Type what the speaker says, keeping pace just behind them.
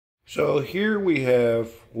So here we have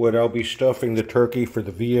what I'll be stuffing the turkey for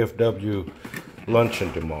the VFW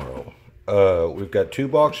luncheon tomorrow. We've got 2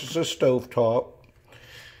 boxes of stovetop,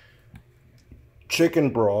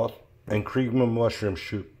 chicken broth, and cream of mushroom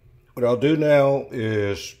soup. What I'll do now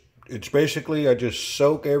is, it's basically I just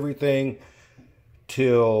soak everything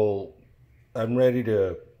till I'm ready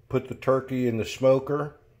to put the turkey in the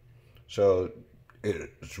smoker. So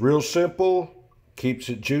it's real simple, keeps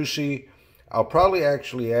it juicy. I'll probably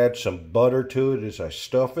actually add some butter to it as I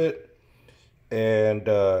stuff it. And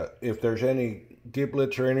if there's any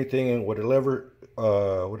giblets or anything and whatever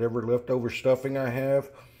leftover stuffing I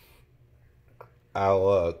have,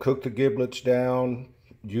 I'll cook the giblets down,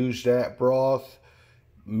 use that broth,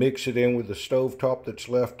 mix it in with the stovetop that's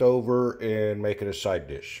left over, and make it a side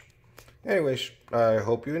dish. Anyways, I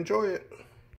hope you enjoy it.